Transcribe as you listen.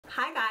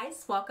Hi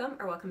guys, welcome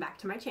back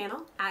to my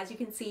channel. As you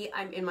can see,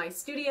 I'm in my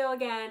studio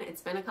again.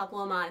 It's been a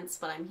couple of months,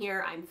 but I'm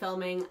here, I'm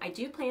filming. I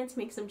do plan to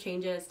make some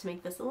changes to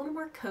make this a little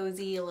more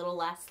cozy, a little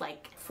less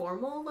like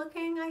formal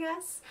looking, I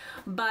guess.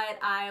 But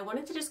I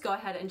wanted to just go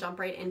ahead and jump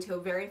right into a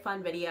very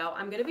fun video.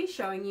 I'm gonna be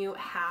showing you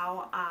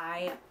how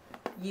I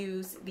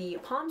use the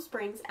Palm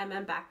Springs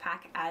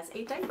backpack as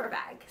a diaper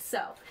bag.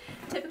 So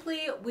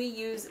typically we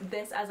use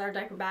this as our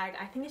diaper bag.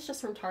 I think it's just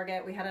from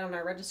Target. We had it on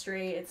our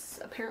registry. It's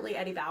apparently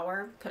Eddie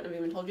Bauer. Couldn't have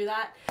even told you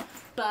that.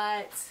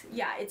 But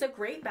yeah, it's a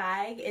great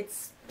bag.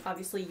 It's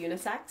obviously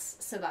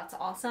unisex, so that's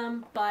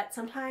awesome. But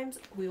sometimes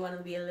we want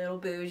to be a little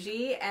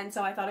bougie, and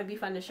so I thought it'd be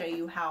fun to show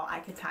you how I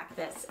could pack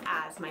this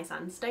as my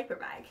son's diaper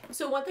bag.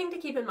 So one thing to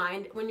keep in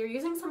mind when you're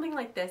using something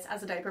like this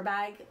as a diaper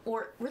bag,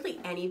 or really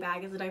any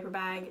bag as a diaper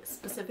bag,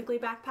 specifically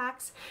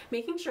backpacks,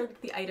 making sure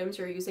that the items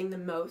you're using the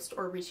most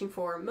or reaching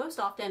for most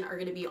often are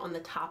going to be on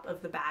the top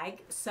of the bag.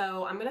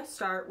 So I'm going to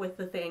start with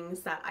the things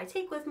that I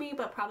take with me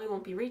but probably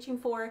won't be reaching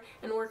for,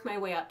 and work my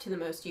way up to the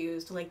most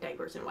used, like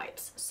diapers and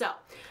wipes. So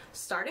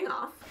starting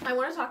off, I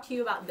want to talk to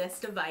you about this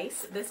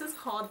device. This is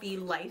called the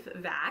Life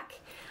Vac,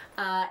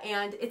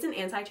 and it's an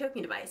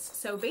anti-choking device.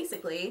 So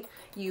basically,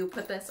 you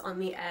put this on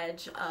the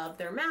edge of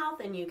their mouth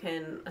and you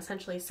can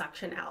essentially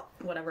suction out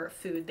whatever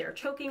food they're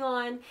choking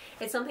on.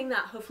 It's something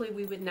that hopefully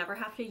we would never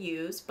have to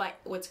use, but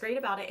what's great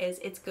about it is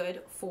it's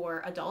good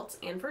for adults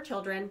and for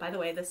children. By the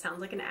way, this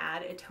sounds like an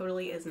ad. It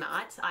totally is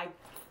not. I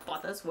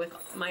bought this with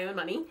my own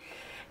money.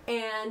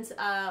 And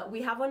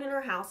we have one in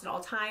our house at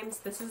all times.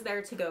 This is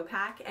their to-go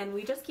pack, and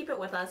we just keep it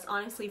with us,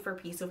 honestly, for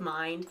peace of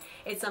mind.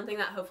 It's something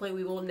that hopefully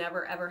we will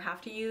never ever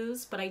have to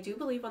use, but I do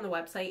believe on the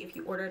website, if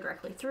you order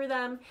directly through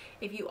them,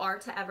 if you are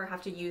to ever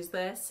have to use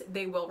this,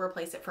 they will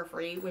replace it for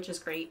free, which is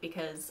great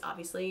because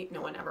obviously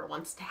no one ever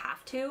wants to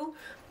have to.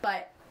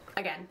 But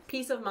again,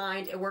 peace of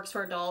mind. It works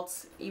for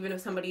adults. Even if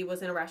somebody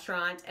was in a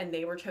restaurant and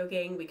they were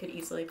choking, we could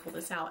easily pull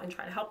this out and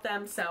try to help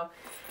them. So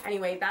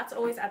anyway, that's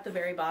always at the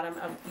very bottom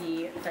of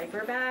the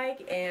diaper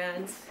bag,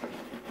 and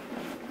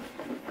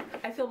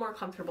I feel more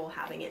comfortable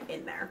having it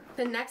in there.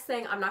 The next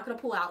thing I'm not going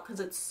to pull out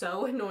because it's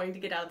so annoying to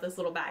get out of this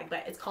little bag,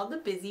 but it's called the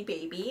Busy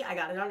Baby. I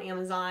got it on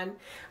Amazon.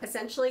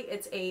 Essentially,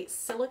 it's a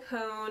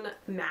silicone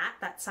mat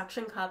that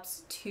suction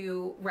cups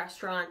to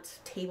restaurant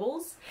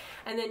tables,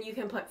 and then you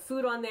can put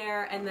food on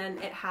there, and then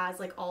it has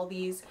like all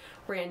these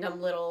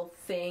random little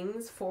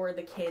things for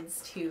the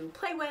kids to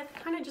play with,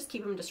 kind of just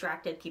keep them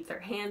distracted, keep their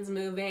hands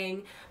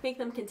moving, make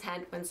them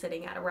content when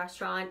sitting at a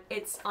restaurant.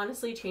 It's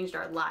honestly changed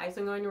our lives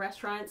when going to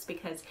restaurants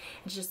because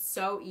it's just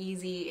so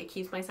easy. It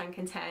keeps my son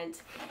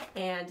content,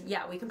 and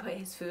yeah, we can put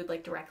his food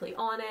like directly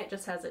on it,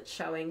 just as it's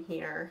showing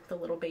here, the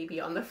little baby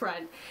on the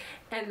front,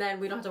 and then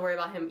we don't have to worry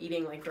about him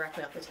eating like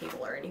directly off the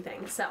table or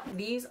anything. So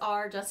these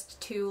are just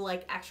two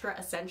like extra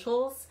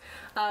essentials.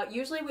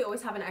 Usually we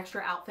always have an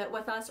extra outfit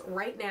with us.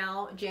 Right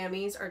now,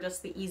 jammies are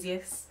just the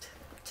easiest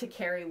to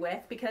carry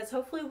with because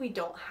hopefully we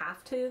don't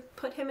have to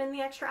put him in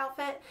the extra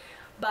outfit,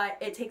 but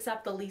it takes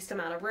up the least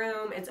amount of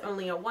room. It's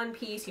only a one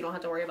piece. You don't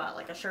have to worry about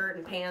like a shirt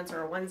and pants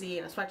or a onesie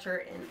and a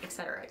sweatshirt and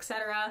etc,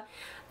 etc.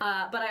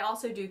 But I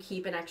also do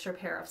keep an extra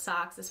pair of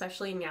socks,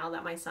 especially now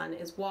that my son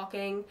is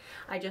walking.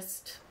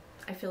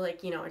 I feel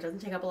like, you know, it doesn't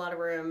take up a lot of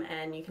room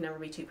and you can never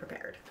be too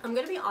prepared. I'm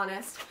gonna be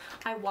honest,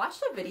 I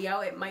watched a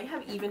video, it might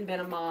have even been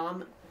a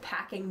mom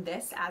packing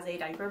this as a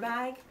diaper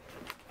bag.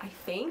 I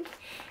think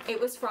it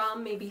was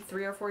from maybe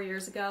 3 or 4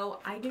 years ago.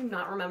 I do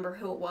not remember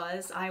who it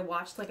was. I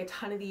watched like a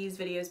ton of these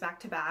videos back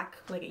to back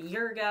like a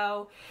year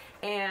ago,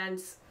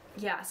 and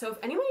yeah, so if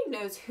anybody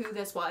knows who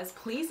this was,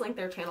 please link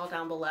their channel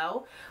down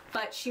below.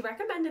 But she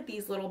recommended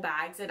these little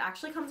bags. It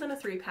actually comes in a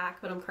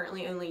 3-pack, but I'm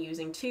currently only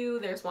using 2.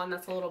 There's one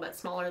that's a little bit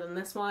smaller than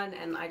this one,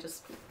 and I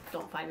just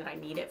don't find that I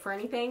need it for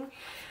anything.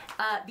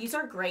 These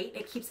are great.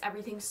 It keeps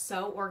everything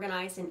so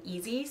organized and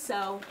easy.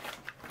 So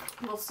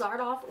we'll start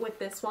off with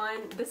this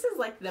one. This is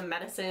like the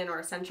medicine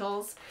or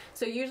essentials.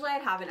 So usually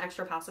I'd have an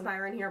extra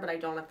pacifier in here, but I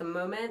don't at the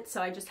moment.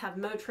 So I just have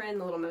Motrin,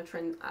 the little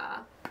Motrin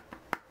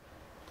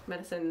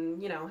medicine,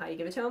 you know, how you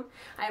give it to him.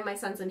 I have my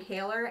son's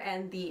inhaler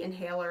and the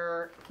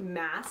inhaler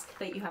mask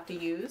that you have to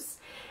use,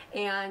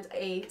 and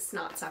a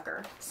snot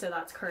sucker. So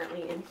that's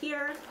currently in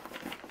here.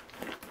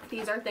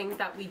 These are things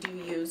that we do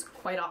use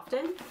quite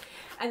often.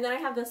 And then I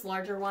have this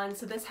larger one.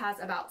 So this has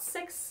about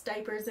 6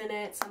 diapers in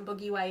it, some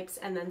boogie wipes,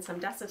 and then some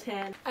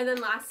Desitin. And then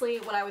lastly,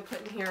 what I would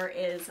put in here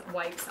is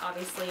wipes.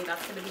 Obviously,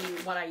 that's going to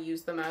be what I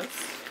use the most.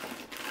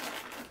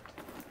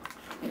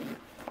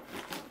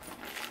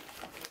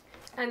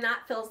 And that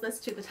fills this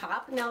to the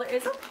top. Now there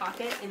is a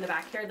pocket in the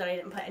back here that I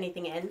didn't put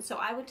anything in, so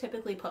I would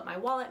typically put my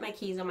wallet, my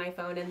keys, and my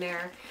phone in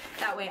there.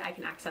 That way I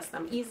can access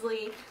them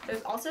easily.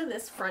 There's also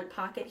this front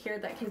pocket here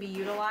that can be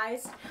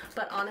utilized,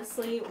 but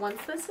honestly,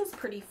 once this is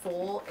pretty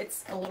full,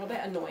 it's a little bit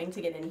annoying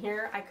to get in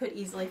here. I could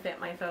easily fit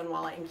my phone,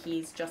 wallet, and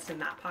keys just in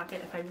that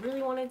pocket if I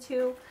really wanted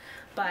to,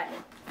 but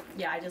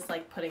yeah, I just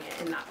like putting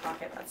it in that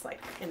pocket that's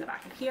like in the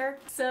back of here.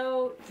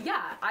 So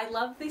yeah, I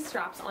love these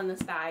straps on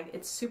this bag.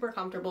 It's super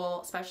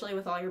comfortable, especially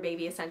with all your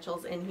baby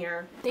essentials in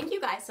here. Thank you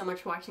guys so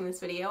much for watching this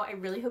video. I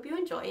really hope you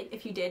enjoyed.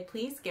 If you did,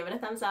 please give it a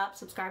thumbs up,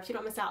 subscribe so you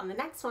don't miss out on the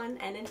next one,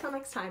 and until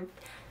next time,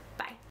 bye.